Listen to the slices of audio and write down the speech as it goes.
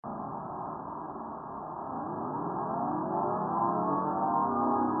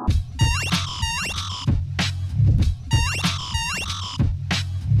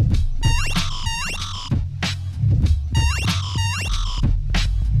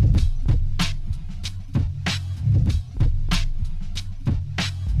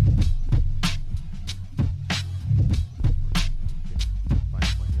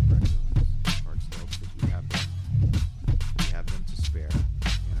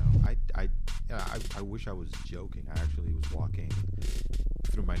I wish I was joking. I actually was walking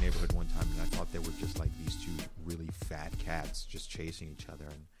through my neighborhood one time, and I thought they were just like these two really fat cats just chasing each other.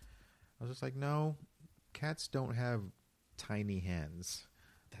 And I was just like, no, cats don't have tiny hands.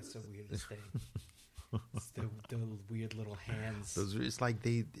 That's the weirdest thing. It's the weird little hands. It's like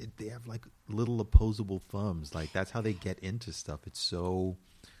they have like little opposable thumbs. Like that's how they get into stuff. It's so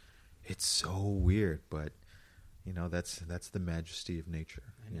weird, but you know that's the majesty of nature.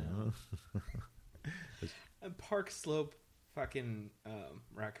 I know. You know? And Park Slope fucking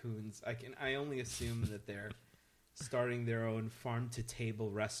raccoons. I only assume that they're starting their own farm to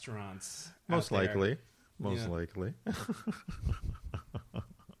table restaurants. Most likely.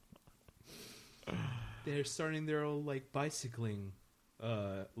 They're starting their own like bicycling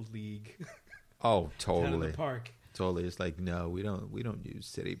league. Oh, Down in totally. the park. Totally. It's like, no, we don't use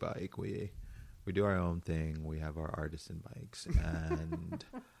City Bike. We do our own thing. We have our artisan bikes, and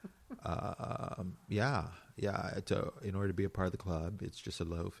in order to be a part of the club, it's just a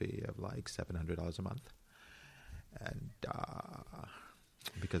low fee of like $700 a month, and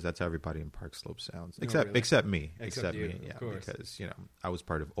because that's how everybody in Park Slope sounds, except me, Except me, you, yeah, of course. because I was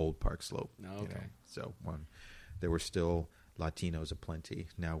part of Old Park Slope. Oh, okay. So when there were still Latinos aplenty,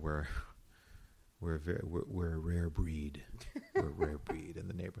 now we're a rare breed. We're a rare breed in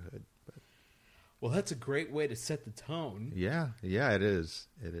the neighborhood. But Well, that's a great way to set the tone. yeah, it is.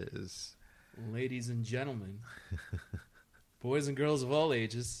 It is. Ladies and gentlemen, boys and girls of all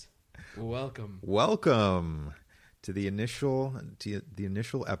ages, welcome. Welcome to the initial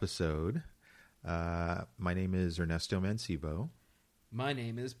episode. My name is Ernesto Mancibo. My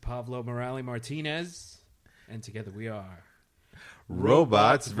name is Pablo Morales Martinez, and together we are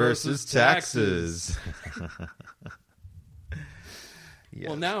Robots versus Taxes. Yes.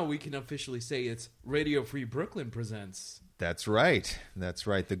 Well, now we can officially say it's Radio Free Brooklyn presents. That's right.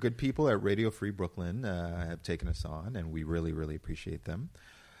 The good people at Radio Free Brooklyn have taken us on, and we really, really appreciate them.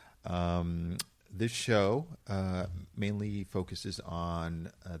 This show mainly focuses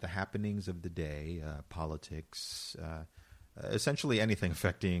on the happenings of the day, politics, essentially anything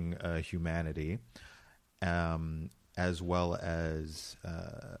affecting humanity, as well as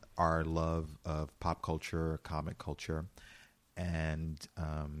our love of pop culture, comic culture, and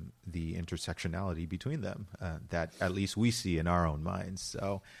the intersectionality between them that at least we see in our own minds.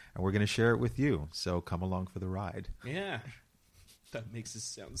 So, and we're going to share it with you. So come along for the ride. Yeah. That makes it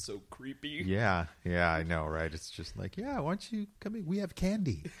sound so creepy. Yeah, I know, right? It's just like, yeah, why don't you come in? We have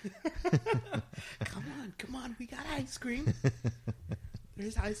candy. Come on, we got ice cream.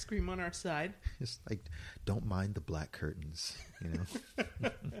 There's ice cream on our side. Just like, don't mind the black curtains, you know?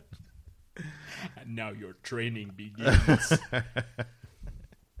 And now your training begins.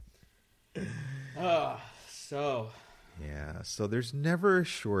 So there's never a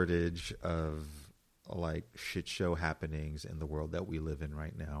shortage of like shit show happenings in the world that we live in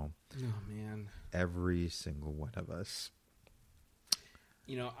right now. Oh man, every single one of us.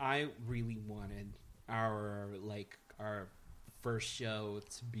 You know, I really wanted our first show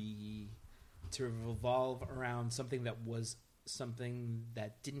to revolve around something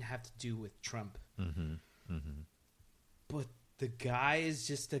that didn't have to do with Trump. Mm-hmm. Mm-hmm. But the guy is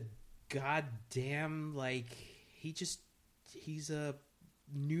just a goddamn, he's a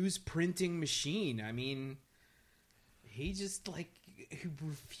news printing machine. I mean, he just he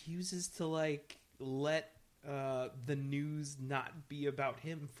refuses to let the news not be about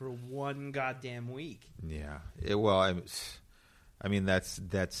him for one goddamn week. Yeah. I mean that's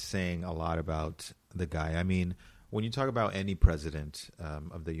saying a lot about the guy. I mean, when you talk about any president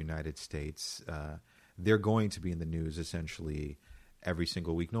of the United States, they're going to be in the news essentially every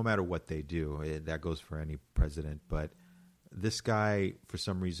single week, no matter what they do. That goes for any president. But this guy, for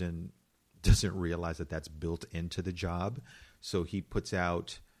some reason, doesn't realize that that's built into the job. So he puts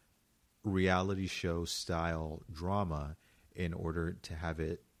out reality show style drama in order to have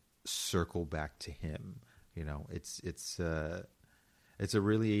it circle back to him. You know, it's a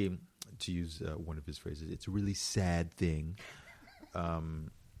really, to use one of his phrases, it's a really sad thing.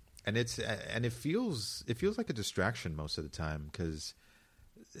 And it feels like a distraction most of the time, because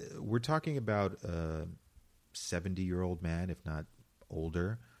we're talking about a 70-year-old man, if not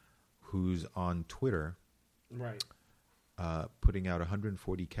older, who's on Twitter, right, putting out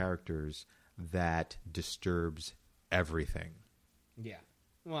 140 characters that disturbs everything. Yeah.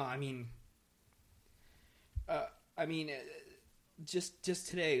 Well, just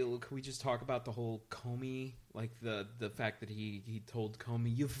today, can we just talk about the whole Comey, the fact that he told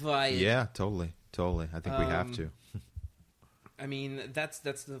Comey, "You fired." Yeah, totally. I think we have to. I mean, that's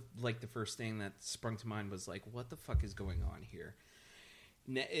the first thing that sprung to mind was what the fuck is going on here?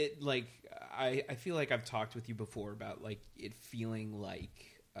 it like I feel like I've talked with you before about like it feeling like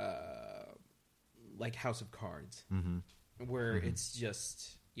House of Cards, where it's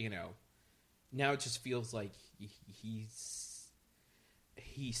just, you know, now it just feels like he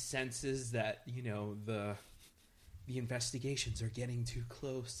senses that, you know, the investigations are getting too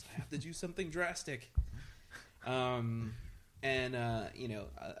close. I have to do something drastic. You know,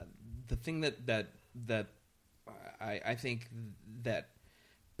 the thing that I think that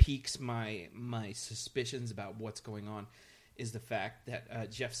piques my suspicions about what's going on is the fact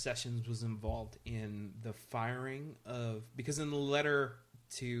that Jeff Sessions was involved in the firing of, because in the letter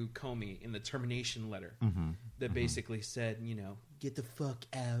to Comey, in the termination letter, that basically said, you know, get the fuck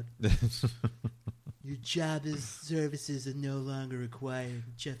out. Your job as services are no longer required.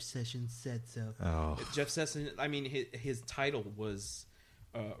 Jeff Sessions said so. Oh. Jeff Sessions, I mean, his title was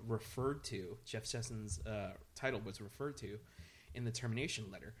referred to. Jeff Sessions' title was referred to in the termination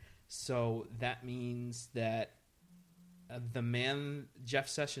letter. So that means that the man, Jeff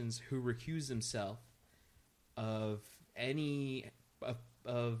Sessions, who recused himself of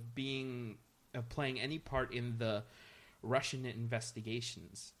playing any part in the Russian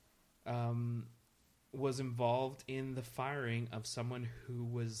investigations, was involved in the firing of someone who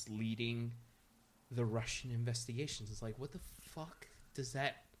was leading the Russian investigations. It's like, what the fuck does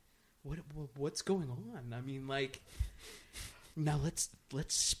that? What's going on? I mean, like, now let's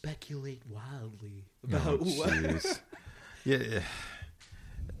speculate wildly about what. Yeah.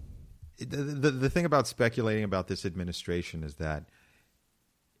 The thing about speculating about this administration is that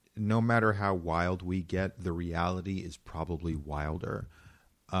no matter how wild we get, the reality is probably wilder.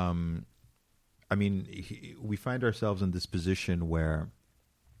 I mean, we find ourselves in this position where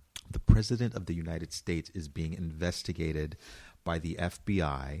the president of the United States is being investigated by the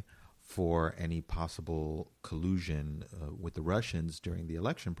FBI for any possible collusion with the Russians during the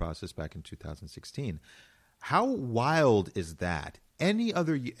election process back in 2016. How wild is that? Any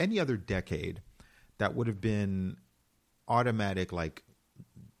other decade, that would have been automatic, like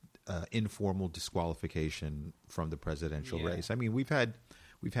informal disqualification from the presidential race. I mean, we've had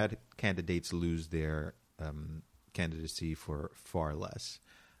candidates lose their candidacy for far less,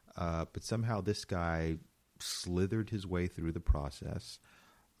 but somehow this guy slithered his way through the process.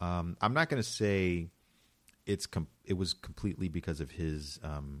 I'm not going to say it was completely because of his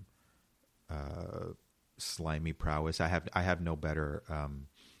slimy prowess. I have no better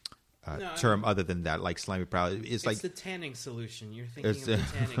term other than that. Like slimy prowess, it's like the tanning solution. You're thinking of the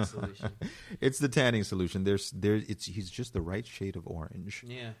tanning solution. It's the tanning solution. He's just the right shade of orange.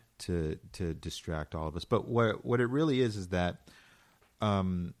 Yeah. To distract all of us. But what it really is that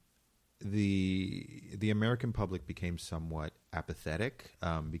the American public became somewhat apathetic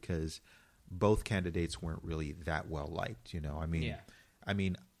because both candidates weren't really that well liked. You know, I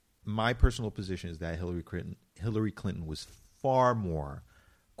mean, my personal position is that Hillary Clinton was far more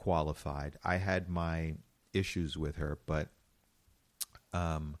qualified. I had my issues with her, but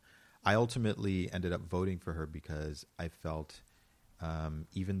I ultimately ended up voting for her because I felt,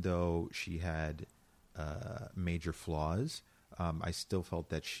 even though she had major flaws, I still felt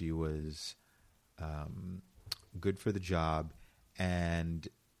that she was good for the job, and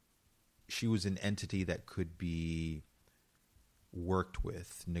she was an entity that could be worked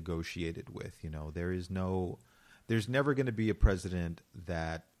with, negotiated with. You know, there's never going to be a president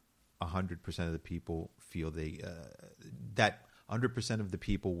that 100% of the people feel that 100% of the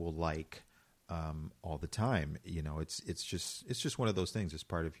people will like all the time. You know, it's just one of those things. It's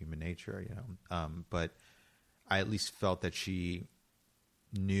part of human nature. You know, but I at least felt that she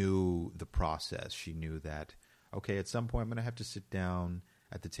knew the process. She knew that, okay, at some point I'm going to have to sit down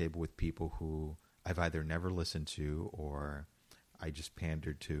at the table with people who I've either never listened to or I just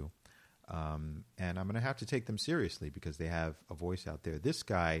pandered to. And I'm going to have to take them seriously because they have a voice out there. This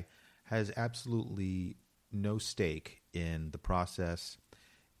guy has absolutely no stake in the process,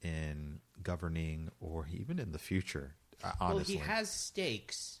 in governing, or even in the future, honestly. Well, he has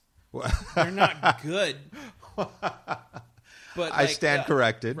stakes. They're not good. But I stand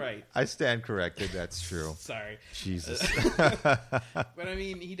corrected. Right. I stand corrected. That's true. Sorry. Jesus. But I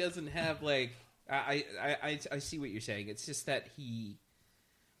mean, he doesn't have like... I see what you're saying. It's just that he...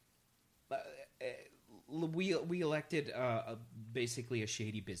 We elected basically a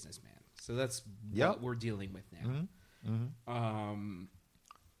shady businessman. So that's what we're dealing with now. Mm-hmm. Mm-hmm.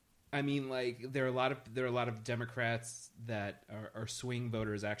 I mean, like there are a lot of Democrats that are swing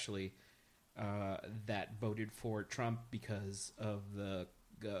voters actually that voted for Trump because of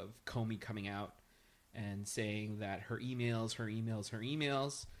Comey coming out and saying that her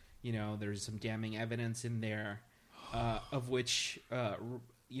emails. You know, there's some damning evidence in there. of which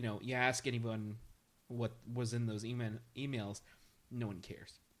you ask anyone what was in those emails, no one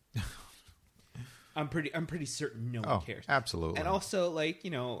cares. I'm pretty certain no one cares. Absolutely. And also,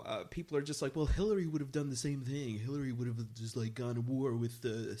 people are just like, well, Hillary would have done the same thing. Hillary would have just gone to war with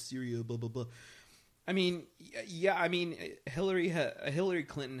Syria, blah blah blah. I mean, yeah. I mean, Hillary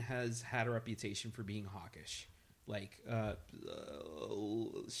Clinton has had a reputation for being hawkish.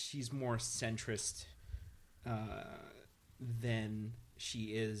 She's more centrist than she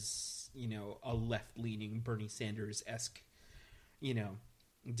is, a left-leaning Bernie Sanders-esque,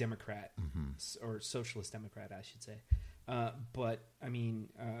 Democrat or socialist Democrat, I should say. But I mean,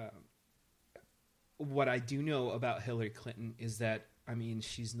 what I do know about Hillary Clinton is that, I mean,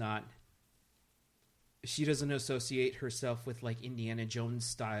 she doesn't associate herself with Indiana Jones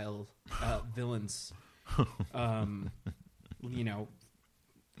style villains.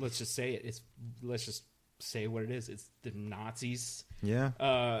 Let's just say it. Let's just say what it is. It's the Nazis. Yeah.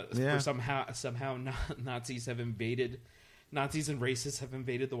 For somehow Nazis and racists have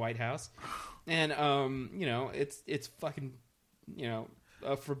invaded the White House, and it's fucking,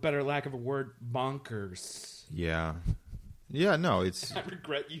 for better lack of a word, bonkers. Yeah. Yeah, no, it's... I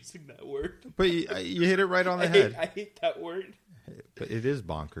regret using that word. But you hit it right on the head. I hate that word. But it is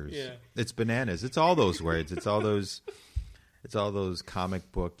bonkers. Yeah. It's bananas. It's all those words. It's all those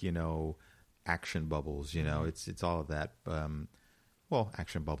comic book, action bubbles, It's all of that.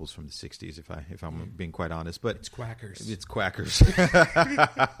 Action bubbles from the 60s, if I'm being quite honest. But it's quackers. It's quackers.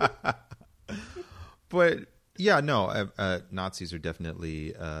 But yeah, no, Nazis are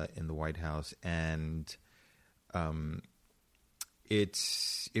definitely in the White House, and it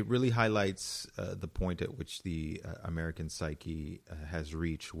really highlights the point at which the American psyche has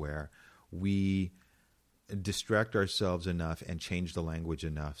reached, where we distract ourselves enough and change the language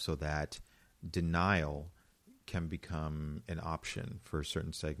enough so that denial can become an option for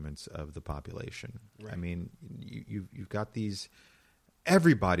certain segments of the population. Right. I mean, you've got these...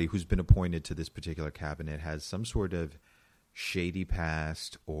 Everybody who's been appointed to this particular cabinet has some sort of shady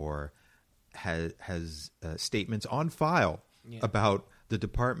past or has statements on file about the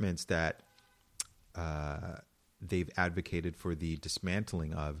departments that they've advocated for the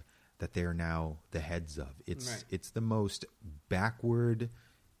dismantling of, that they are now the heads of. It's the most backward,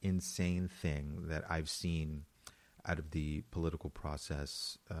 insane thing that I've seen out of the political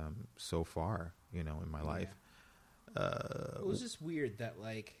process so far, in my life. It was just weird that,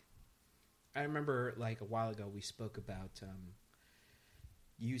 I remember, a while ago we spoke about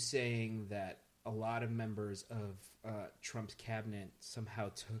you saying that a lot of members of Trump's cabinet somehow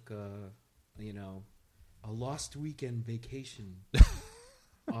took a lost weekend vacation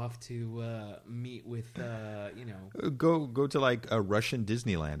off to meet with, go to a Russian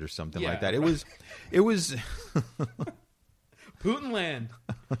Disneyland or something like that. It was Putinland.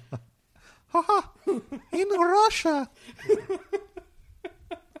 Haha! In Russia,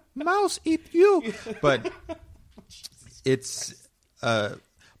 mouse eat you. But it's,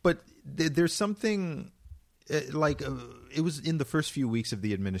 but there's something it was in the first few weeks of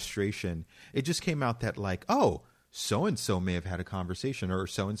the administration. It just came out that so and so may have had a conversation, or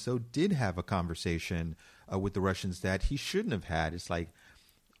so and so did have a conversation with the Russians that he shouldn't have had. It's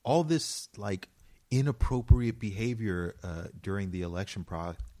all this inappropriate behavior during the election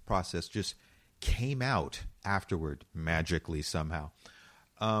process just came out afterward magically somehow.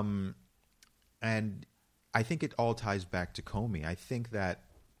 And I think it all ties back to Comey. I think that,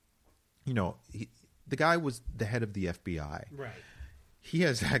 the guy was the head of the FBI. Right. He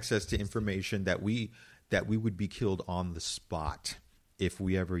has access to information that we would be killed on the spot if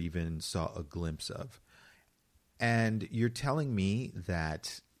we ever even saw a glimpse of. And you're telling me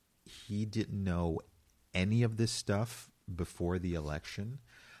that he didn't know any of this stuff before the election?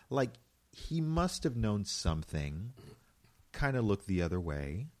 He must have known something, kind of looked the other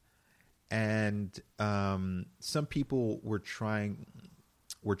way. And some people were trying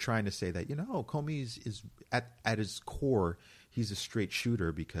to say that, Comey is at his core, he's a straight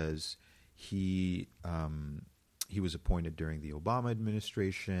shooter because he was appointed during the Obama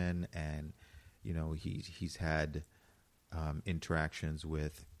administration, and he's had interactions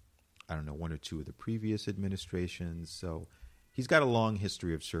with, I don't know, one or two of the previous administrations. So he's got a long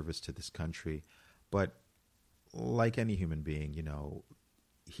history of service to this country. But like any human being,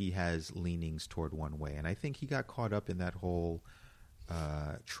 he has leanings toward one way. And I think he got caught up in that whole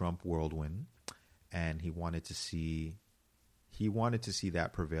Trump whirlwind, and he wanted to see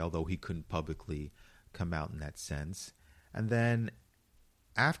that prevail, though he couldn't publicly come out in that sense. And then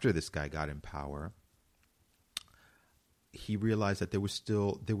after this guy got in power, he realized that there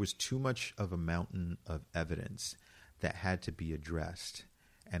was too much of a mountain of evidence that had to be addressed.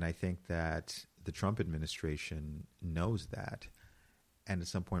 And I think that the Trump administration knows that, and at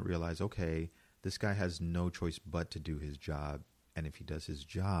some point realize, okay, this guy has no choice but to do his job. And if he does his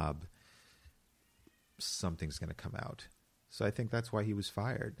job, something's going to come out. So I think that's why he was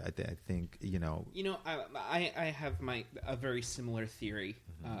fired. I think, I have a very similar theory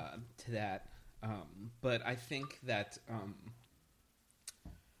to that. But I think that,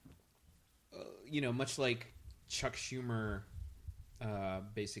 much like Chuck Schumer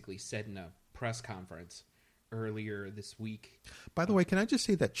basically said in a press conference earlier this week. By the way, can I just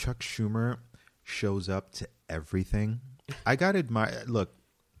say that Chuck Schumer shows up to everything? I got to admire. Look,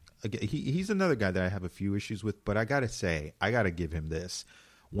 he's another guy that I have a few issues with, but I got to say, I got to give him this.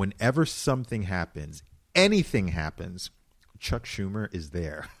 Whenever something happens, anything happens, Chuck Schumer is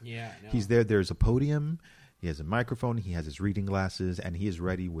there. Yeah, I know. He's there. There's a podium. He has a microphone. He has his reading glasses, and he is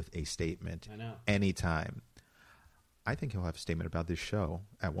ready with a statement. I know. Anytime. I think he'll have a statement about this show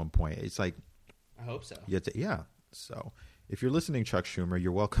at one point. It's like, I hope so. Yeah. So if you're listening, Chuck Schumer,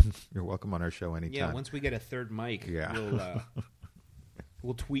 you're welcome. You're welcome on our show anytime. Yeah. Once we get a third mic,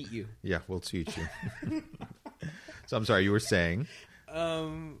 we'll tweet you. Yeah, we'll tweet you. So I'm sorry, you were saying.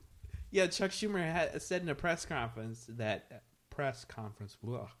 Yeah, Chuck Schumer said in a press conference that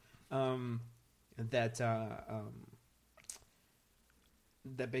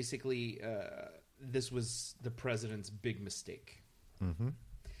that basically this was the president's big mistake. Mm-hmm.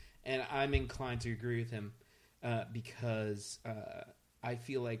 And I'm inclined to agree with him because I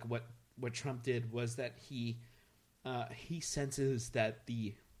feel like what Trump did was that he senses that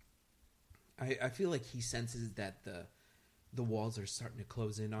I feel like he senses that the walls are starting to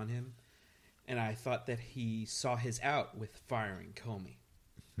close in on him, and I thought that he saw his out with firing Comey.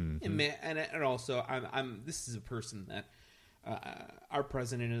 Mm-hmm. And also this is a person that our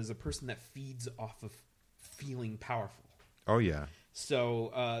president is a person that feeds off of feeling powerful. Oh yeah.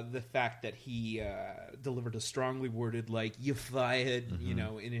 So the fact that he delivered a strongly worded "you fired,"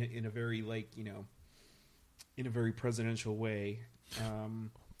 mm-hmm. in a very in a very presidential way,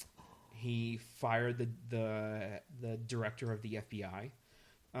 he fired the director of the FBI.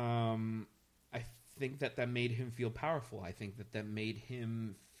 I think that made him feel powerful. I think that made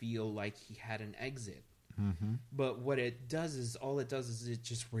him feel like he had an exit. Mm-hmm. But what it does is it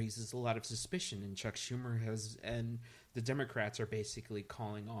just raises a lot of suspicion, and Chuck Schumer and the Democrats are basically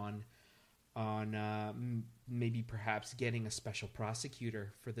calling on maybe perhaps getting a special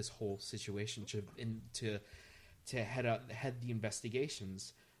prosecutor for this whole situation to head the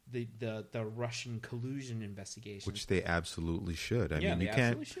investigations, the Russian collusion investigations, which they absolutely should. I mean, they you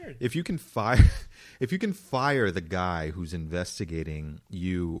can't. absolutely should. If you can fire the guy who's investigating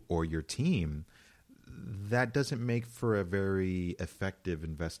you or your team, that doesn't make for a very effective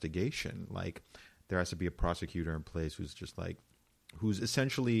investigation. Like, there has to be a prosecutor in place who's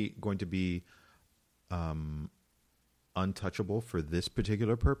essentially going to be untouchable for this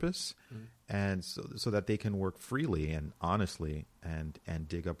particular purpose, and so that they can work freely and honestly and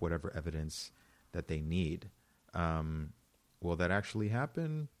dig up whatever evidence that they need. Will that actually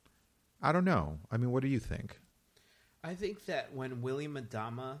happen? I don't know. I mean, what do you think? I think that when William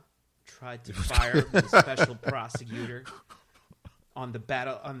Adama tried to fire the special prosecutor on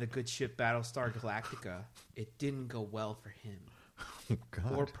the good ship Battlestar Galactica, it didn't go well for him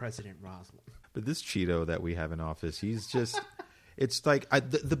or President Roswell. But this Cheeto that we have in office, he's just, it's like,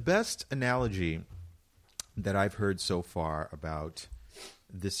 the best analogy that I've heard so far about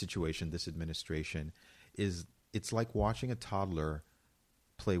this situation, this administration, is it's like watching a toddler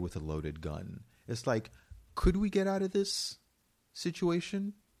play with a loaded gun. It's like, could we get out of this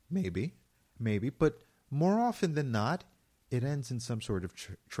situation? Maybe. But more often than not, it ends in some sort of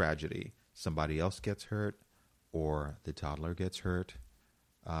tragedy. Somebody else gets hurt, or the toddler gets hurt.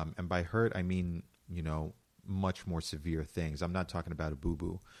 And by hurt, I mean, much more severe things. I'm not talking about a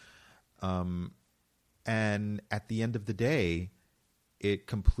boo-boo. And at the end of the day, it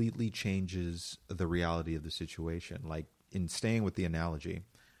completely changes the reality of the situation. Like, in staying with the analogy,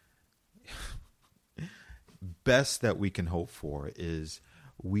 best that we can hope for is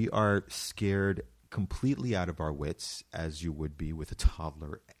we are scared completely out of our wits, as you would be with a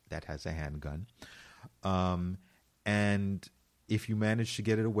toddler that has a handgun. And if you manage to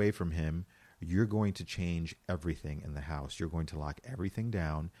get it away from him, you're going to change everything in the house. You're going to lock everything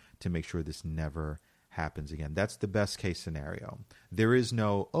down to make sure this never happens again. That's the best case scenario. There is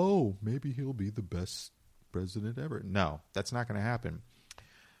no, maybe he'll be the best president ever. No, that's not going to happen.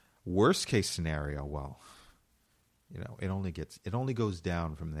 Worst case scenario, well, it only goes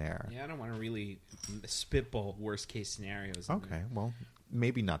down from there. Yeah, I don't want to really spitball worst case scenarios. Okay, well,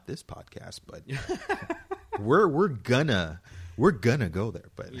 maybe not this podcast, but we're gonna go there.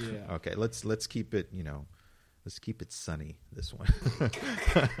 But Yeah. okay, let's keep it. Let's keep it sunny. This one.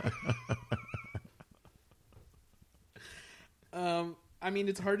 I mean,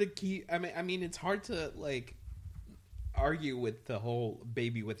 it's hard to keep. I mean, it's hard to like argue with the whole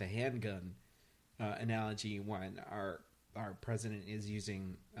baby with a handgun analogy when our president is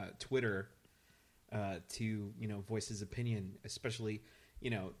using Twitter to voice his opinion, especially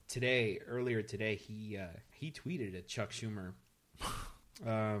earlier today he tweeted at Chuck Schumer.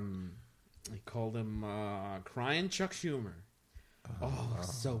 He called him crying Chuck Schumer.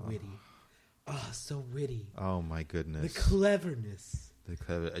 So witty. So witty. Oh my goodness. The cleverness.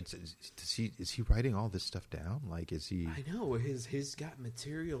 Is he writing all this stuff down? Like, is he? I know his got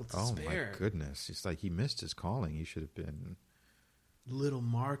material to spare. Oh my goodness! It's like he missed his calling. He should have been Little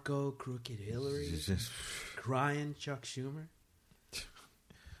Marco, Crooked Hillary, crying Chuck Schumer.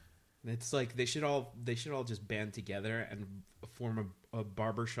 It's like they should all just band together and form a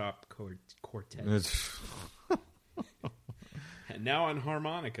barbershop quartet. And now on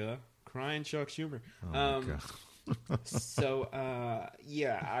harmonica, crying Chuck Schumer. Oh my God. So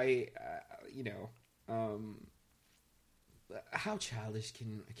how childish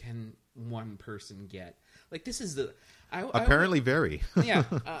can one person get? Like, this is apparently very. Yeah.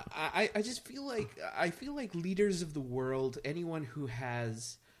 I just feel like leaders of the world, anyone who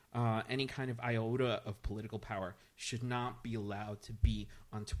has any kind of iota of political power, should not be allowed to be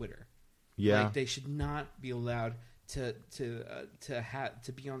on Twitter. Yeah, like, they should not be allowed to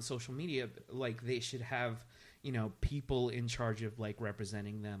be on social media. Like, they should have people in charge of like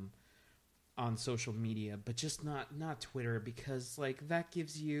representing them on social media, but just not Twitter, because like that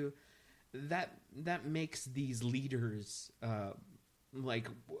gives you that makes these leaders like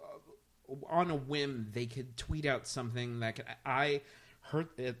on a whim they could tweet out something that could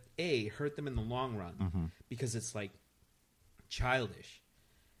hurt them in the long run, because it's like childish,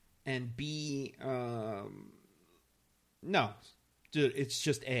 and B, no, dude, it's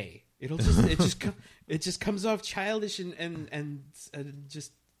just it just comes off childish and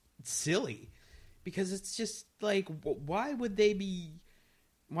just silly, because it's just like, why would they be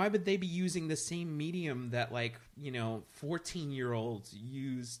using the same medium that 14-year-olds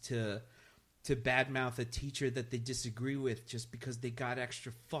use to badmouth a teacher that they disagree with just because they got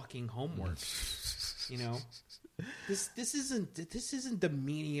extra fucking homework? This isn't the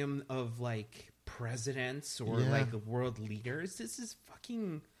medium of like presidents or like the world leaders. This is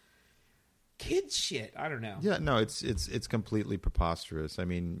fucking kid shit. I don't know. Yeah, no, it's completely preposterous. I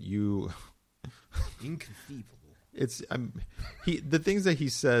mean, inconceivable. It's the things that he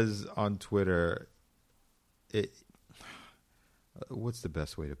says on Twitter. What's the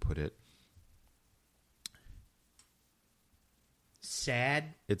best way to put it?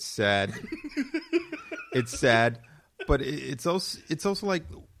 Sad. It's sad. It's sad, but it's also like,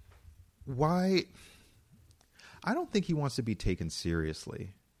 why? I don't think he wants to be taken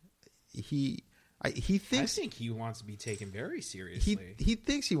seriously. He thinks. I think he wants to be taken very seriously. He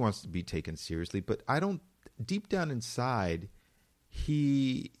thinks he wants to be taken seriously, but I don't. Deep down inside,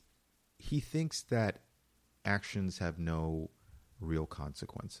 he thinks that actions have no real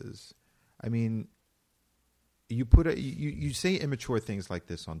consequences. I mean, you say immature things like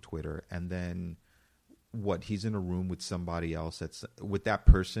this on Twitter, and then what? He's in a room with somebody else with that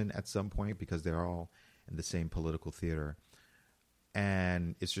person at some point, because they're all in the same political theater,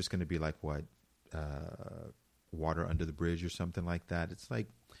 and it's just going to be like what, water under the bridge or something like that. It's like,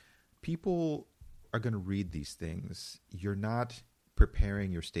 people are going to read these things. You're not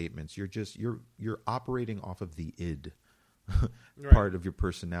preparing your statements. You're operating off of the id part of your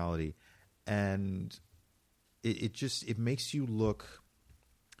personality, and it makes you look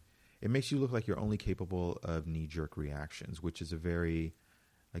like you're only capable of knee-jerk reactions, which is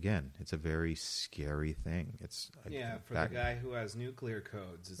it's a very scary thing. It's for the guy who has nuclear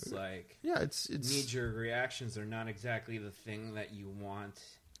codes, it's like, it's knee-jerk reactions are not exactly the thing that you want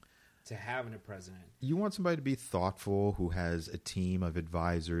to have in a president. You want somebody to be thoughtful, who has a team of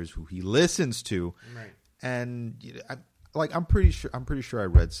advisors who he listens to, right? And I'm pretty sure I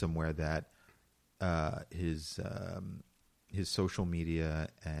read somewhere that his social media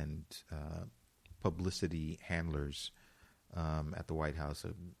and publicity handlers at the White House,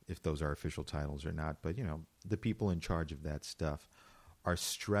 if those are official titles or not, but the people in charge of that stuff are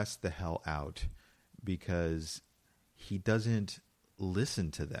stressed the hell out because he doesn't listen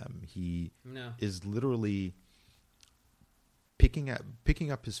to them. He is literally picking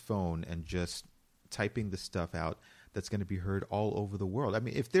up his phone and just typing the stuff out that's going to be heard all over the world. I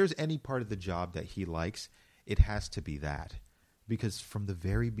mean, if there's any part of the job that he likes, it has to be that, because from the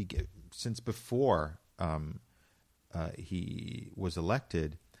very beginning, since before he was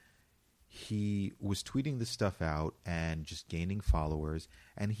elected, he was tweeting this stuff out and just gaining followers.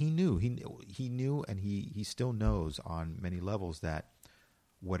 And he knew, and he still knows on many levels that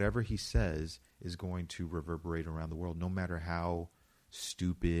whatever he says is going to reverberate around the world, no matter how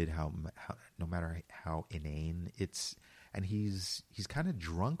stupid, no matter how inane it's. And he's kind of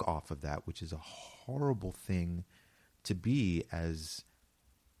drunk off of that, which is a horrible thing to be as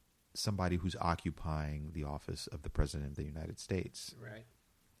somebody who's occupying the office of the President of the United States. Right.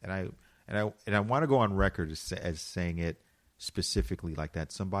 And I want to go on record as saying it specifically like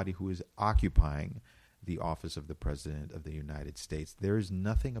that. Somebody who is occupying the office of the President of the United States. There is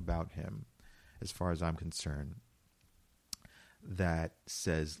nothing about him, as far as I'm concerned, that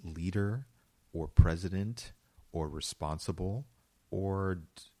says leader or president or responsible or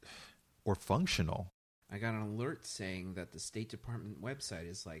functional. I got an alert saying that the State Department website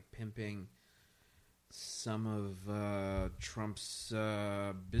is like pimping some of Trump's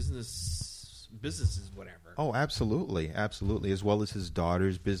businesses, whatever. Oh, absolutely, as well as his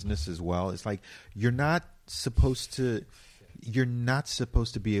daughter's business as well. It's like you're not supposed to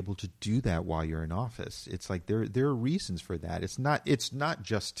be able to do that while you're in office. It's like there are reasons for that. It's not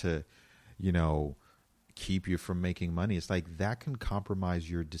just to, keep you from making money. It's like that can compromise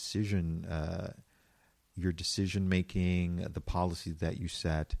your decision making, the policies that you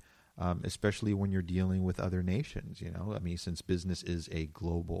set, especially when you're dealing with other nations. I mean, since business is a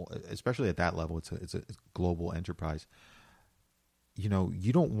global, especially at that level, it's a global enterprise.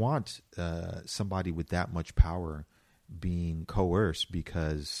 You don't want somebody with that much power being coerced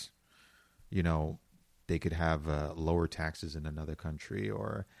because, they could have lower taxes in another country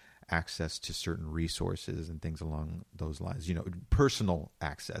or access to certain resources and things along those lines. Personal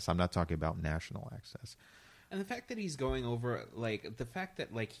access. I'm not talking about national access. And the fact that he's going over,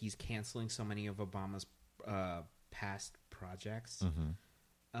 he's canceling so many of Obama's past projects,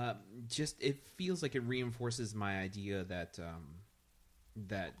 it feels like it reinforces my idea that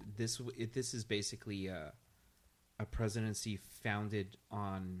that this is basically a presidency founded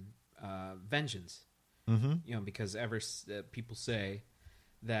on vengeance. Mm-hmm. Because people say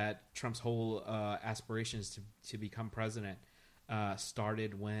that Trump's whole aspirations to become president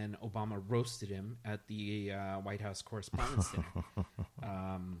started when Obama roasted him at the White House Correspondents' Dinner.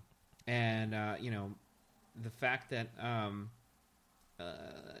 The fact that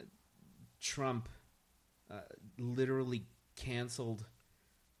Trump literally canceled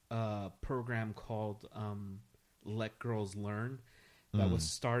a program called Let Girls Learn that was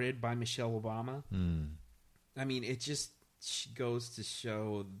started by Michelle Obama. I mean, it just goes to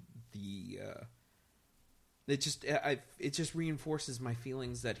show it just reinforces my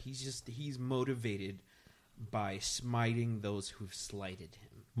feelings that he's motivated by smiting those who've slighted him.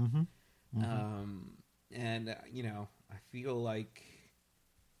 Mm-hmm. Mm-hmm. I feel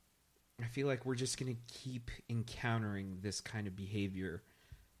like we're just going to keep encountering this kind of behavior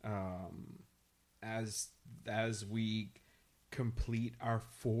as we complete our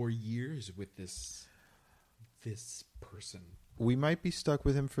 4 years with this person. We might be stuck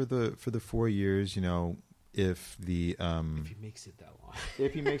with him for the 4 years, if he makes it that long.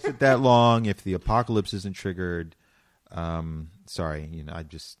 If he makes it that long, if the apocalypse isn't triggered. Sorry, I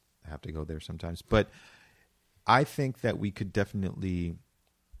just have to go there sometimes. But I think that we could definitely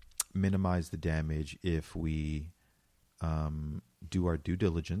minimize the damage if we do our due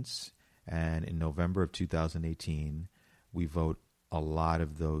diligence. And in November of 2018, we vote a lot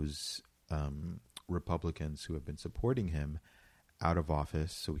of those Republicans who have been supporting him out of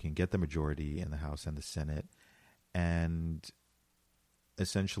office so we can get the majority in the House and the Senate and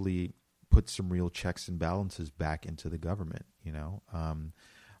essentially put some real checks and balances back into the government.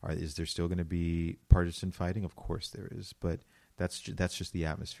 Is there still going to be partisan fighting? Of course there is, but that's just the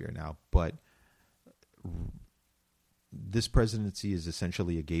atmosphere now. But this presidency is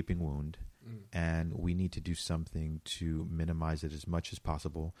essentially a gaping wound, and we need to do something to minimize it as much as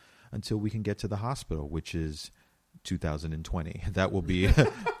possible until we can get to the hospital, which is 2020. That will be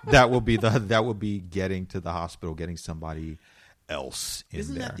getting to the hospital, getting somebody else in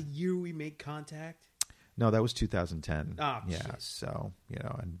Isn't there. that the year we made contact? No, that was 2010. Oh, yeah. shit. So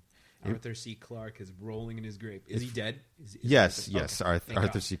and Arthur C. Clarke is rolling in his grave. Is he dead? Yes. Okay.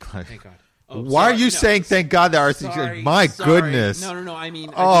 Arthur C. Clarke. Thank God. Oh, Why are you saying thank God that Arthur C. Clarke? My goodness. No. I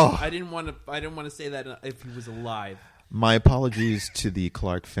mean, Oh. I didn't want to say that if he was alive. My apologies to the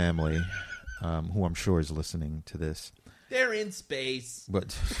Clarke family, who I'm sure is listening to this. They're in space.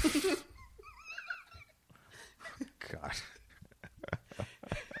 But God.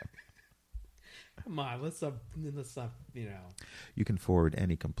 Come on, let's not, you know. You can forward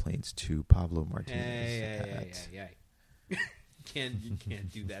any complaints to Pablo Martinez. Hey. You can't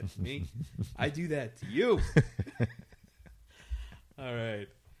do that to me. I do that to you. All right.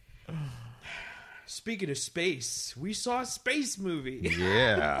 Speaking of space, we saw a space movie.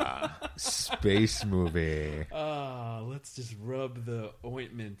 Yeah. Space movie. Let's just rub the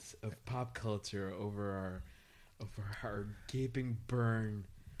ointment of pop culture over our gaping burn.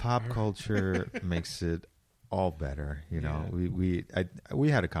 Pop culture makes it all better. You know, we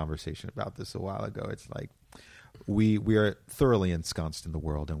had a conversation about this a while ago. It's like we are thoroughly ensconced in the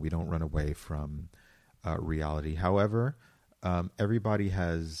world and we don't run away from reality. However, everybody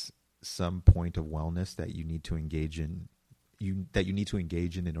has some point of wellness that you need to engage in. In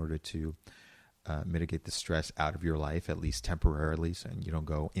order to mitigate the stress out of your life, at least temporarily, so you don't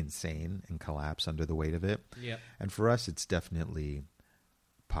go insane and collapse under the weight of it. Yeah. And for us, it's definitely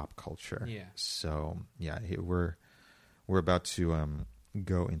pop culture. Yeah. So yeah, we're about to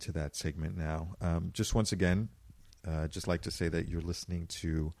go into that segment now. Just once again, just like to say that you're listening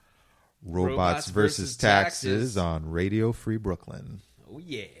to Robots versus Taxes on Radio Free Brooklyn. Oh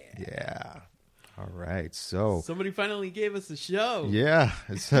yeah. Yeah. All right. So somebody finally gave us a show. Yeah.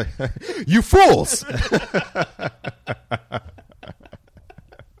 You fools.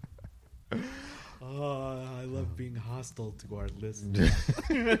 I love being hostile to our listeners.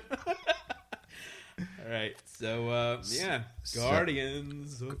 All right. So,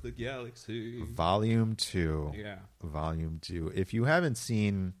 Guardians of the Galaxy. Volume 2. Yeah. Volume 2. If you haven't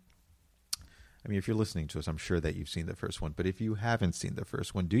seen... I mean, if you're listening to us, I'm sure that you've seen the first one. But if you haven't seen the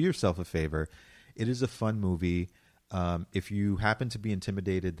first one, do yourself a favor. It is a fun movie. If you happen to be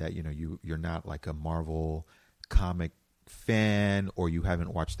intimidated that, you know, you're not like a Marvel comic fan or you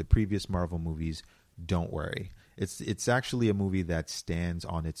haven't watched the previous Marvel movies, don't worry. It's actually a movie that stands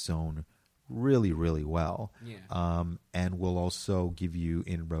on its own really, really well. Yeah. And will also give you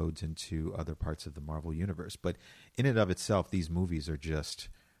inroads into other parts of the Marvel universe. But in and of itself, these movies are just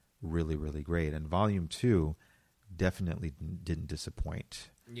really, really great. And Volume 2 definitely didn't disappoint.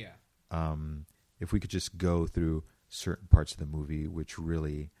 Yeah. If we could just go through certain parts of the movie which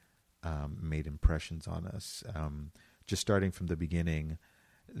really made impressions on us. Just starting from the beginning,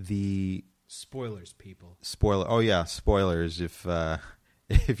 the... Spoilers, people. Oh, yeah, spoilers. If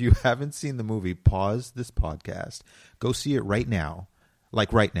you haven't seen the movie, pause this podcast. Go see it right now.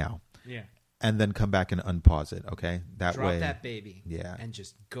 Like right now. Yeah. And then come back and unpause it, okay? That Drop way, that baby. Yeah. And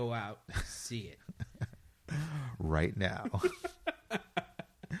just go out and see it. Right now.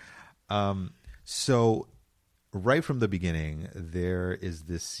 So right from the beginning, there is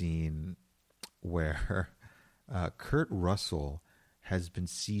this scene where Kurt Russell has been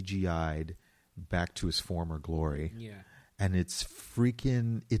CGI'd back to his former glory. Yeah. And it's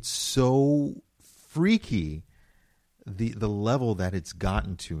so freaky. The level that it's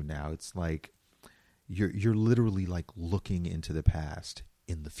gotten to now, it's like you're literally like looking into the past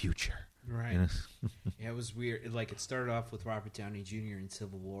in the future. Right. You know? Yeah, it was weird. It started off with Robert Downey Jr. in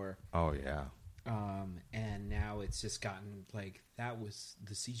Civil War. Oh yeah. And now it's just gotten like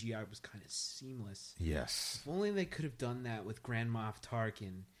the CGI was kind of seamless. Yes. If only they could have done that with Grand Moff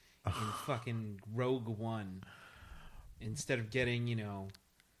Tarkin in fucking Rogue One, instead of getting, you know,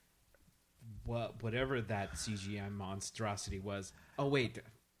 whatever that CGI monstrosity was. Oh wait,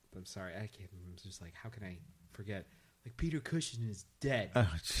 I'm sorry. I'm just like, how can I forget? Like, Peter Cushing is dead.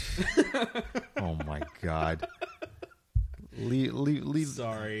 Oh my God.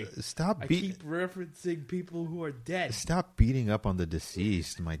 Sorry. Stop. I keep referencing people who are dead. Stop beating up on the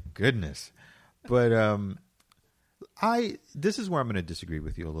deceased. My goodness. But this is where I'm going to disagree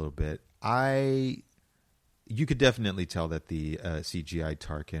with you a little bit. You could definitely tell that the CGI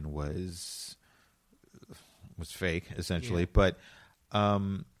Tarkin was fake, essentially. Yeah. But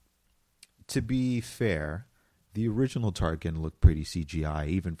to be fair, the original Tarkin looked pretty CGI,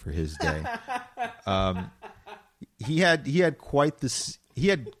 even for his day. He had quite the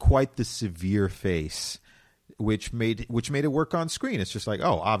severe face, which made it work on screen. It's just like,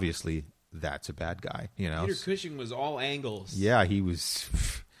 oh, obviously that's a bad guy, you know. Peter Cushing was all angles. Yeah, he was.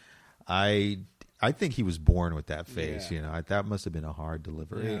 I think he was born with that face. Yeah. You know, that must have been a hard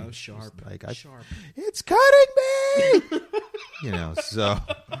delivery. Yeah, sharp. Sharp. It's cutting me. You know, so.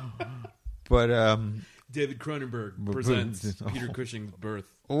 But David Cronenberg presents Peter Cushing's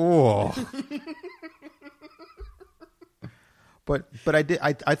birth. Oh. But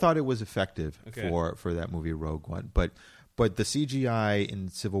I thought it was effective for that movie Rogue One. But the CGI in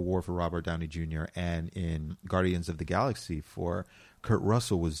Civil War for Robert Downey Jr. and in Guardians of the Galaxy for Kurt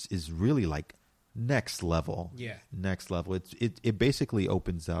Russell is really like next level. Yeah. Next level. It basically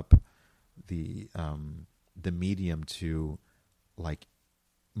opens up the medium to like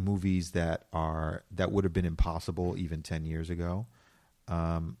movies that would have been impossible even 10 years ago.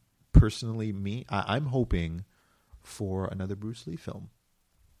 Personally, I'm hoping for another Bruce Lee film.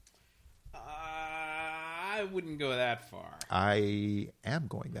 I wouldn't go that far. I am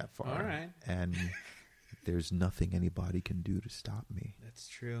going that far. All right. And there's nothing anybody can do to stop me. That's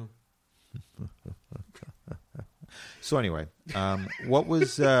true. So anyway, what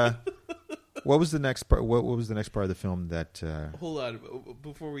was the next part? What was the next part of the film that? Hold on,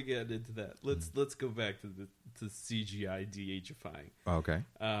 before we get into that, let's go back to CGI de-agifying. Okay.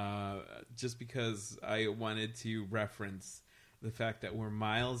 Just because I wanted to reference the fact that we're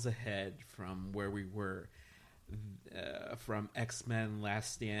miles ahead from where we were from X-Men: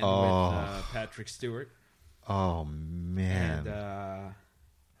 Last Stand with Patrick Stewart. Oh man. And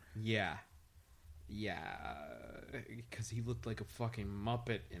yeah, because he looked like a fucking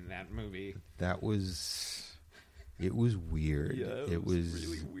Muppet in that movie. It was weird. Yeah, it was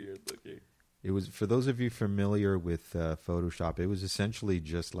really weird looking. It was, for those of you familiar with Photoshop, it was essentially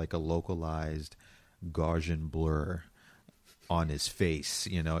just like a localized Gaussian blur on his face.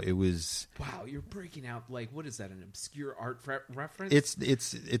 You know, it was. Wow, you're breaking out like, what is that? An obscure art reference?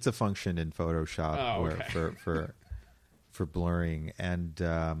 It's a function in Photoshop for blurring,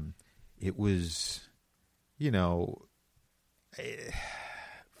 and it was, you know,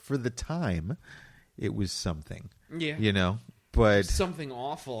 for the time, it was something. Yeah, you know, but something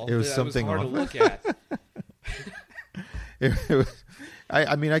awful. It was something hard awful to look at. It was,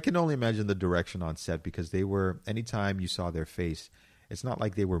 I mean, I can only imagine the direction on set, because they were, anytime you saw their face, it's not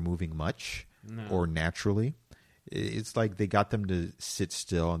like they were moving much or naturally. It's like they got them to sit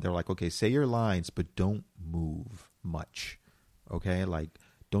still, and they're like, okay, say your lines, but don't move much. Okay? Like,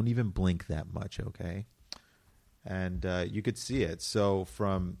 don't even blink that much, okay? And you could see it. So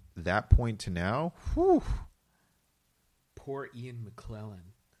from that point to now, whew. Poor Ian McKellen.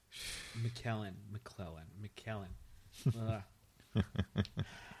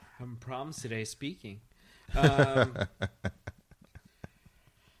 Having problems today speaking. But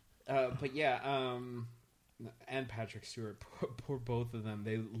yeah, and Patrick Stewart, poor both of them.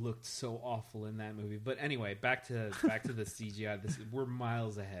 They looked so awful in that movie. But anyway, back to the CGI. We're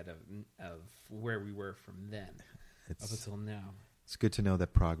miles ahead of where we were from then up until now. It's good to know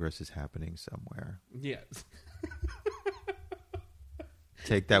that progress is happening somewhere. Yes.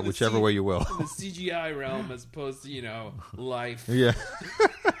 Take that whichever way you will. In the CGI realm, as opposed to, you know, life. Yeah.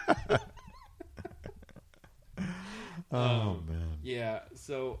 Man. Yeah.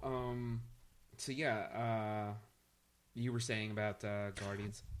 So you were saying about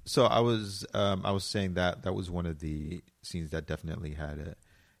Guardians. So I was saying that was one of the scenes that definitely had a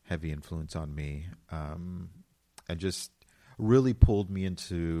heavy influence on me, and just really pulled me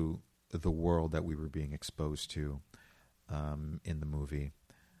into the world that we were being exposed to in the movie.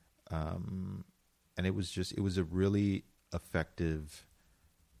 And it was a really effective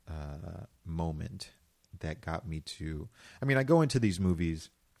moment that got me to. I mean, I go into these movies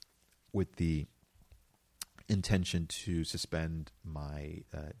with the intention to suspend my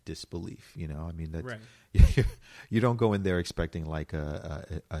disbelief. You know, I mean, that right. You don't go in there expecting like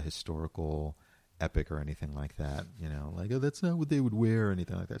a historical epic or anything like that. You know, like, oh, that's not what they would wear or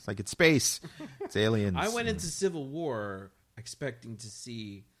anything like that. It's like, it's space, it's aliens. I went into Civil War expecting to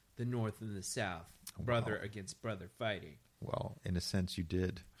see the North and the South, brother against brother fighting. Well, in a sense, you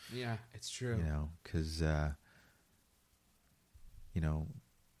did. Yeah, it's true. You know, because you know,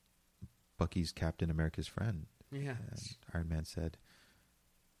 Bucky's Captain America's friend. Yeah. And Iron Man said,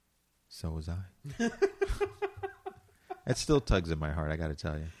 "So was I." It still tugs at my heart, I got to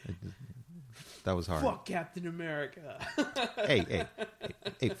tell you. That was hard. Fuck Captain America. Hey,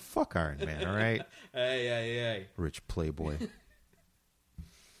 fuck Iron Man, all right? Hey. Rich playboy.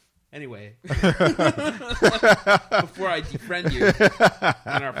 Anyway, before I defriend you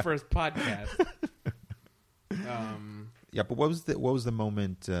on our first podcast. Yeah, but what was the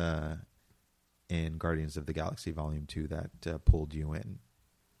moment in Guardians of the Galaxy Volume 2 that pulled you in?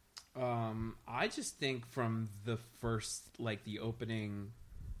 I just think from the first, like, the opening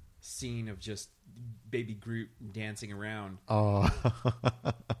scene of just baby Groot dancing around. Oh.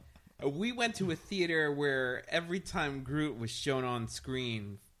 We went to a theater where every time Groot was shown on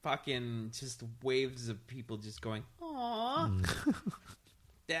screen, fucking just waves of people just going, "Aww."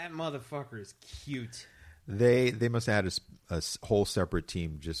 That motherfucker is cute. They must have had a whole separate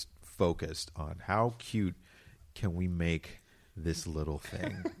team just focused on how cute can we make this little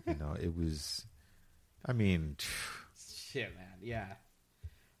thing. You know, it was, I mean, shit, man. Yeah.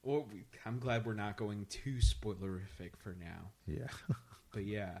 Well, I'm glad we're not going too spoilerific for now. Yeah. But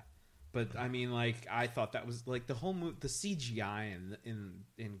yeah. But I mean, like, I thought that was like the whole the CGI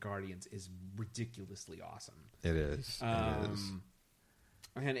in Guardians is ridiculously awesome. It is. It is.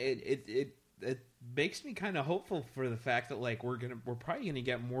 And it makes me kind of hopeful for the fact that like we're probably gonna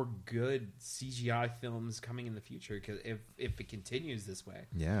get more good CGI films coming in the future, because if it continues this way,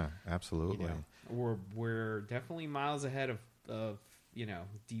 Yeah, absolutely. We're definitely miles ahead of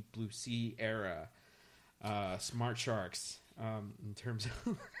Deep Blue Sea era Smart Sharks in terms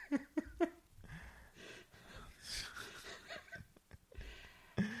of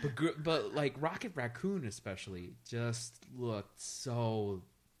but like Rocket Raccoon especially just looked so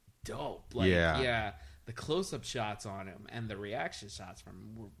dope. Like, Yeah. the close-up shots on him and the reaction shots from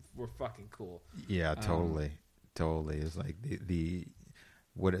him were fucking cool. Yeah, totally. Totally. It's like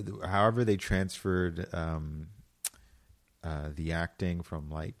however they transferred the acting from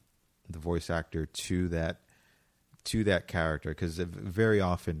like the voice actor to that character, because very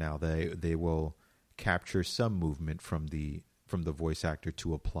often now they will capture some movement from the voice actor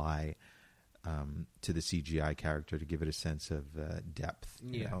to apply to the CGI character to give it a sense of depth.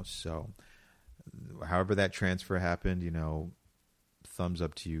 You know, so however that transfer happened, thumbs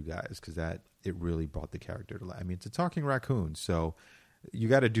up to you guys, because it really brought the character to life. I mean, it's a talking raccoon, so you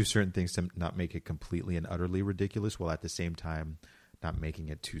got to do certain things to not make it completely and utterly ridiculous, while at the same time not making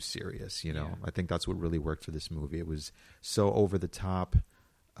it too serious. I think that's what really worked for this movie. It was so over the top,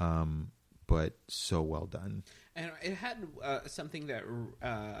 but so well done. And it had something that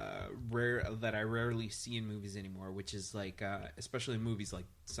that I rarely see in movies anymore, which is like, especially in movies like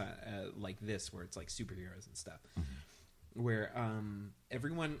this, where it's like superheroes and stuff, where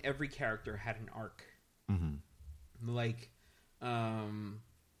every character had an arc, like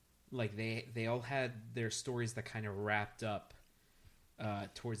they all had their stories that kind of wrapped up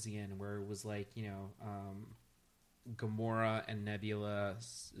towards the end, where it was like Gamora and Nebula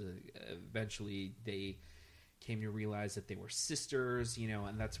eventually they came to realize that they were sisters,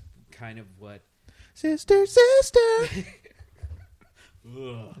 and that's kind of what sister.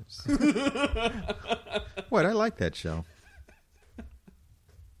 What? I like that show.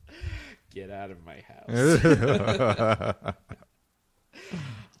 Get out of my house.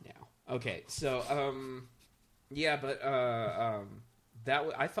 Now, okay, so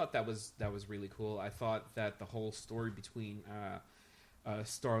I thought that was really cool. I thought that the whole story between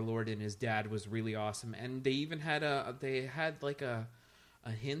Star-Lord and his dad was really awesome, and they even had a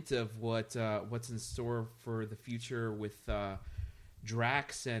hint of what's in store for the future with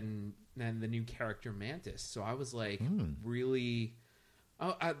Drax and the new character Mantis. So I was like, really.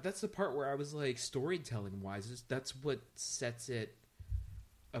 That's the part where I was like, storytelling wise, that's what sets it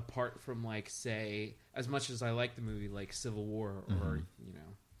apart from, like, say, as much as I like the movie, like Civil War or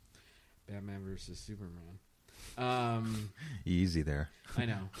Batman versus Superman. Easy there. I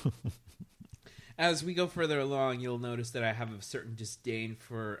know. As we go further along, you'll notice that I have a certain disdain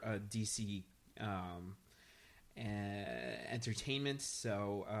for DC entertainment,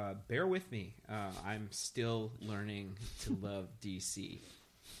 so bear with me. I'm still learning to love DC.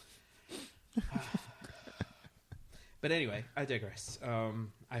 But anyway, I digress.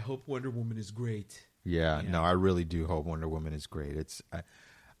 I hope Wonder Woman is great. Yeah, no, I really do hope Wonder Woman is great.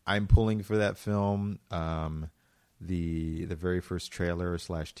 I'm pulling for that film. The very first trailer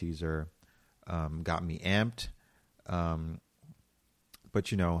 / teaser got me amped. But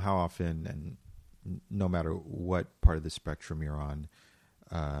how often, and no matter what part of the spectrum you're on,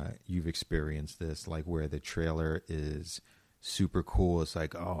 you've experienced this, like where the trailer is super cool. It's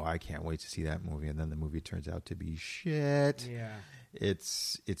like, oh, I can't wait to see that movie, and then the movie turns out to be shit. Yeah,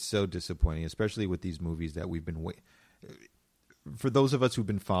 it's so disappointing, especially with these movies that we've been for those of us who've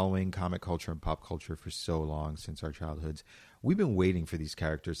been following comic culture and pop culture for so long, since our childhoods, we've been waiting for these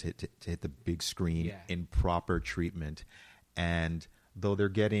characters to hit the big screen in proper treatment. And though they're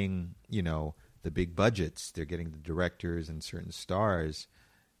getting, the big budgets, they're getting the directors and certain stars,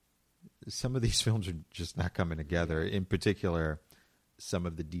 some of these films are just not coming together. In particular, some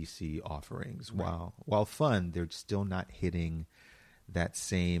of the DC offerings, right, while fun, they're still not hitting that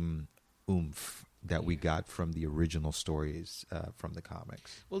same oomph that we got from the original stories from the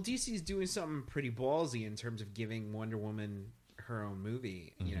comics. Well, DC's doing something pretty ballsy in terms of giving Wonder Woman her own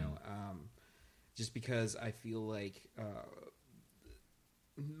movie, just because I feel like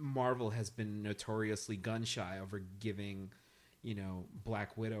Marvel has been notoriously gun-shy over giving,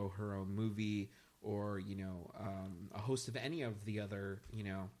 Black Widow her own movie, or, a host of any of the other,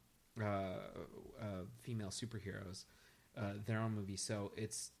 female superheroes their own movie. So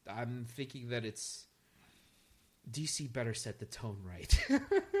I'm thinking that it's DC better set the tone right,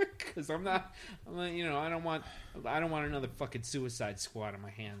 because I'm not, you know, I don't want another fucking Suicide Squad on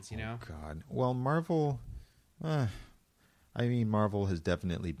my hands, you know. Oh, God. Well, Marvel, I mean, Marvel has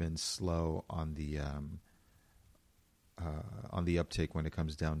definitely been slow on the uptake when it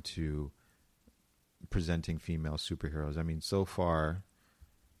comes down to presenting female superheroes. I mean, so far,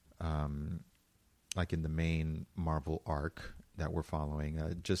 like in the main Marvel arc that we're following,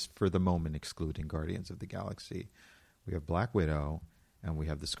 just for the moment excluding Guardians of the Galaxy, we have Black Widow and we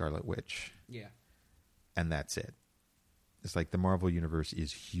have the Scarlet Witch. Yeah. And that's it. It's like the Marvel Universe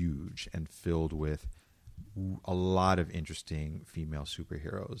is huge and filled with a lot of interesting female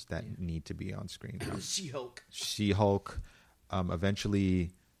superheroes that need to be on screen. She-Hulk.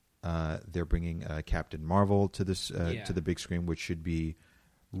 Eventually, they're bringing Captain Marvel to this to the big screen, which should be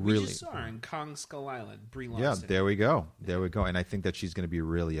really. We just saw her in Kong Skull Island, Brie Larson. Yeah, there we go. There we go. And I think that she's going to be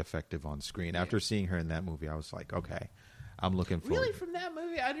really effective on screen. After seeing her in that movie, I was like, okay, I'm looking forward. Really, from that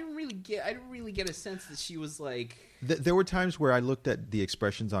movie, I didn't really get a sense that she was like. There were times where I looked at the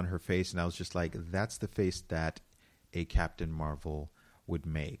expressions on her face, and I was just like, that's the face that a Captain Marvel would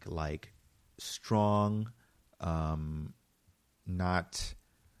make, like strong, not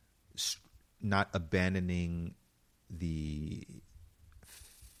abandoning the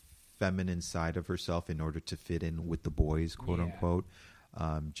feminine side of herself in order to fit in with the boys, quote unquote.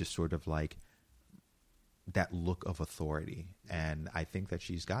 Just sort of like that look of authority, and I think that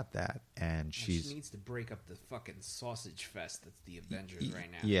she's got that, and she needs to break up the fucking sausage fest that's the Avengers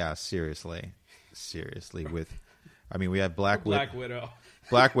right now. Yeah, seriously. With, I mean, we have Black Widow,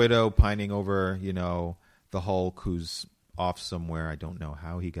 Black Widow pining over, you know, the Hulk, who's off somewhere. I don't know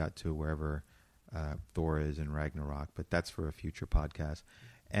how he got to wherever Thor is in Ragnarok, but that's for a future podcast.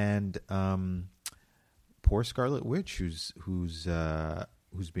 And poor Scarlet Witch, who's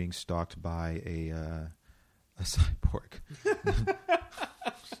being stalked by a cyborg.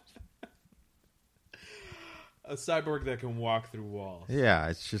 A cyborg that can walk through walls. Yeah,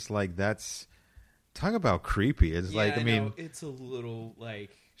 it's just like, that's, talk about creepy. It's like, I mean, it's a little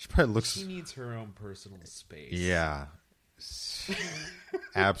like she probably looks. She needs her own personal space. Yeah,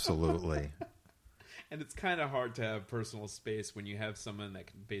 absolutely. And it's kind of hard to have personal space when you have someone that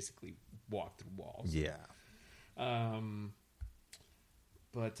can basically walk through walls. Yeah.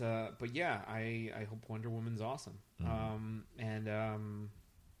 But yeah, I hope Wonder Woman's awesome.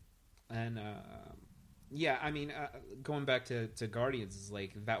 Yeah, I mean, going back to Guardians, is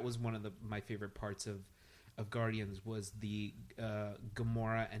like, that was one of my favorite parts of Guardians, was the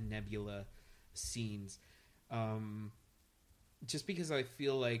Gamora and Nebula scenes. Just because I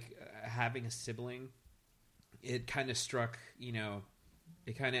feel like having a sibling, it kind of struck, you know,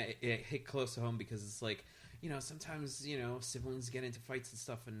 it hit close to home, because it's like, you know, sometimes, you know, siblings get into fights and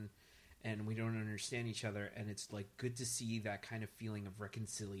stuff, and we don't understand each other, and it's like good to see that kind of feeling of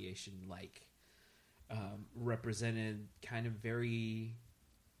reconciliation, like represented kind of very,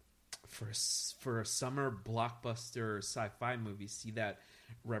 for a summer blockbuster sci-fi movie, see that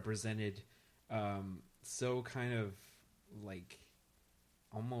represented so kind of like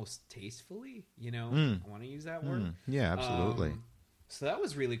almost tastefully, you know. I want to use that word. Yeah, absolutely. So that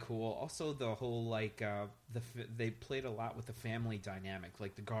was really cool. Also, the whole like they played a lot with the family dynamic.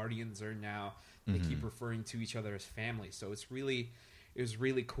 Like, the Guardians are now, they keep referring to each other as family. So it was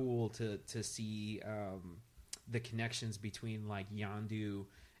really cool to see the connections between like Yondu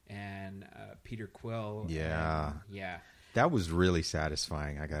and Peter Quill. Yeah. Yeah. That was really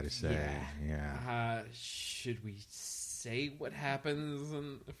satisfying, I got to say. Yeah. Should we say what happens,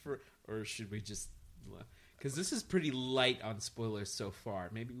 or should we just? Because this is pretty light on spoilers so far.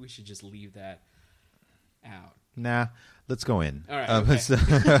 Maybe we should just leave that out. Nah, let's go in. All right. Okay.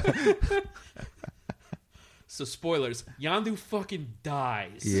 So spoilers. Yondu fucking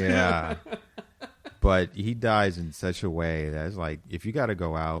dies. Yeah. But he dies in such a way that's like, if you got to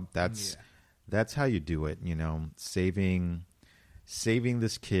go out, that's how you do it, you know, saving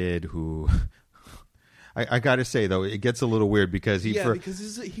this kid who... I got to say, though, it gets a little weird because he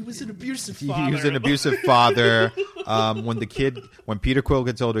was an abusive father. He was an abusive father. When Peter Quill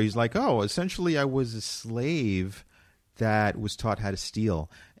gets older, he's like, oh, essentially I was a slave that was taught how to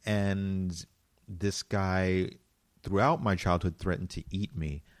steal. And this guy, throughout my childhood, threatened to eat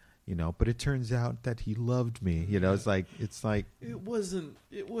me, you know, but it turns out that he loved me. You know, it's like it wasn't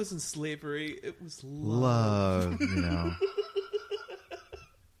slavery. It was love, you know.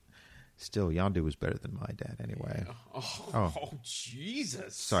 Still, Yondu was better than my dad anyway. Oh,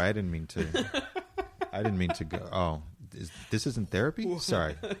 Jesus. Sorry, I didn't mean to go. Oh, this isn't therapy?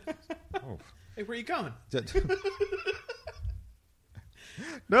 Sorry. Hey, where are you going?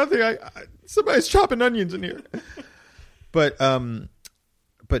 Nothing. Somebody's chopping onions in here. But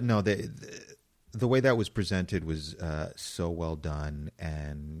no, the way that was presented was so well done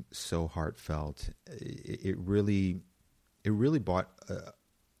and so heartfelt. It really brought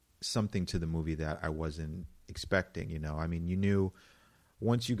something to the movie that I wasn't expecting. You know, I mean, you knew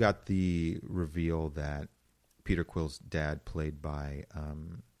once you got the reveal that Peter Quill's dad, played by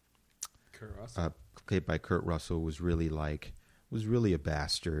Kurt Russell, was really a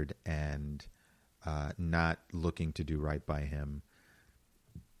bastard and not looking to do right by him.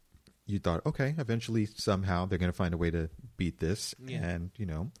 You thought, okay, eventually, somehow, they're going to find a way to beat this, and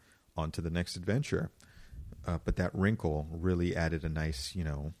on to the next adventure. But that wrinkle really added a nice,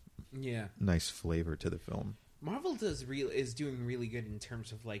 nice flavor to the film. Marvel is doing really good in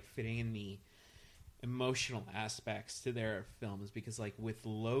terms of like fitting in the emotional aspects to their films, because like with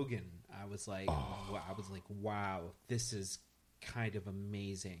Logan, I was like, wow, this is kind of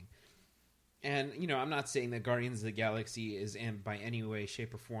amazing. And I'm not saying that Guardians of the Galaxy is by any way,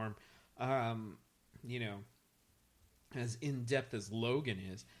 shape, or form, as in depth as Logan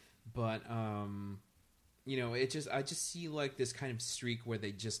is, but I just see like this kind of streak where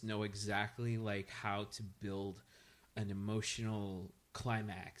they just know exactly like how to build an emotional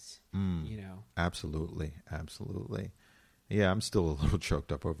climax. Absolutely. Yeah, I'm still a little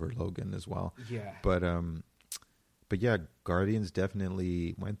choked up over Logan as well. Yeah, but yeah, Guardians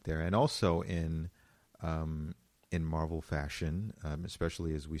definitely went there, and also in Marvel fashion,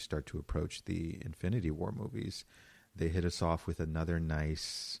 especially as we start to approach the Infinity War movies, they hit us off with another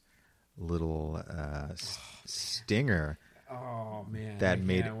nice little stinger. Oh man, that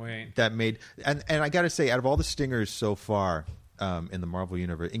made and I got to say, out of all the stingers so far in the Marvel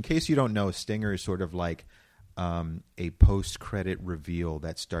universe, in case you don't know, stinger is sort of like a post-credit reveal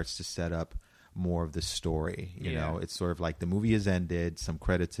that starts to set up more of the story. You know, it's sort of like the movie has ended, some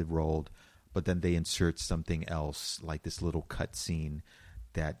credits have rolled, but then they insert something else, like this little cut scene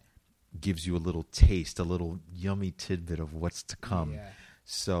that gives you a little taste, a little yummy tidbit of what's to come. Yeah.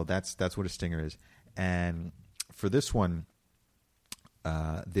 So that's what a stinger is. And for this one,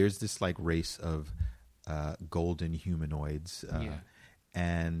 there's this like race of golden humanoids,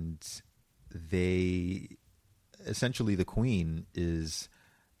 and they essentially, the Queen is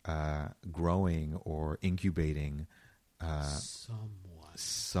growing or incubating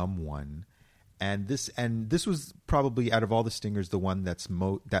someone. And this was probably, out of all the stingers, the one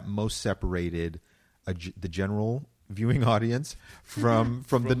that most separated the general viewing audience from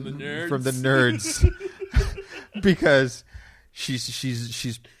the nerds, because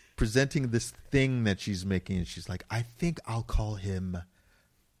she's presenting this thing that she's making, and she's like, I think I'll call him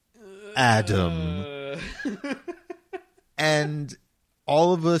Adam. And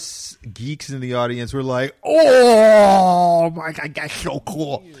all of us geeks in the audience were like, oh my God, that's so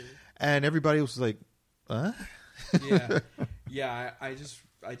cool. And everybody was like, huh? Yeah. I just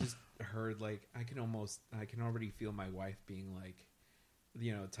heard, like, I can already feel my wife being like,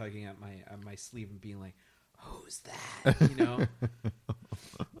 tugging at my sleeve and being like, who's that?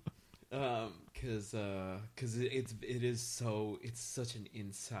 Because it's such an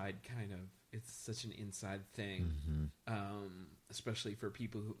inside kind of, it's such an inside thing, especially for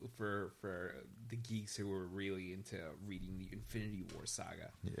people for the geeks who were really into reading the Infinity War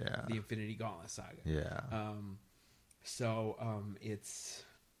saga, the Infinity Gauntlet saga, it's,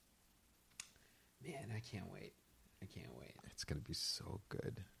 man, I can't wait. It's gonna be so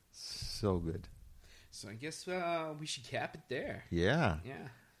good, so good. So I guess we should cap it there. Yeah.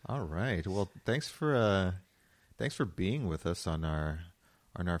 All right. Well, thanks for being with us on our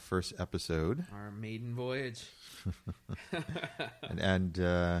first episode, our maiden voyage. and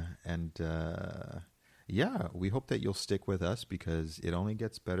we hope that you'll stick with us, because it only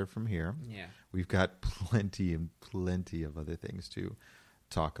gets better from here. Yeah, we've got plenty of other things to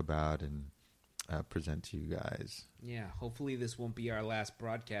talk about and present to you guys. Yeah, hopefully this won't be our last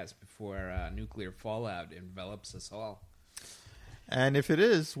broadcast before nuclear fallout envelops us all. And if it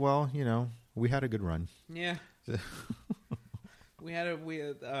is, well, we had a good run. Yeah. The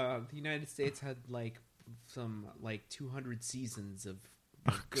United States had like some 200 seasons of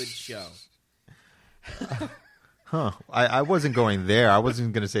a good show. Huh. I wasn't going there. I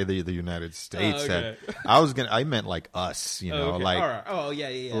wasn't going to say the United States. Okay. I meant like us, Okay. like, all right. Oh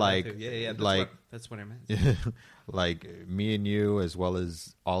yeah. Like, that's what I meant. Like me and you, as well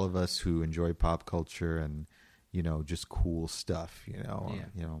as all of us who enjoy pop culture and, just cool stuff,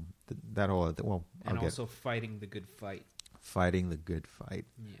 that whole, well, and also fighting the good fight. Fighting the good fight.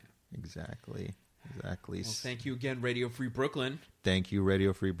 Yeah. Exactly. Well, thank you again, Radio Free Brooklyn. Thank you,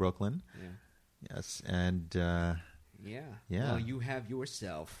 Radio Free Brooklyn. Yeah. Yes, and Yeah. Yeah. Well, you have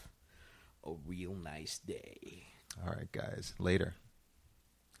yourself a real nice day. All right, guys. Later.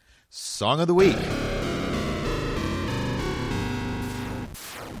 Song of the week.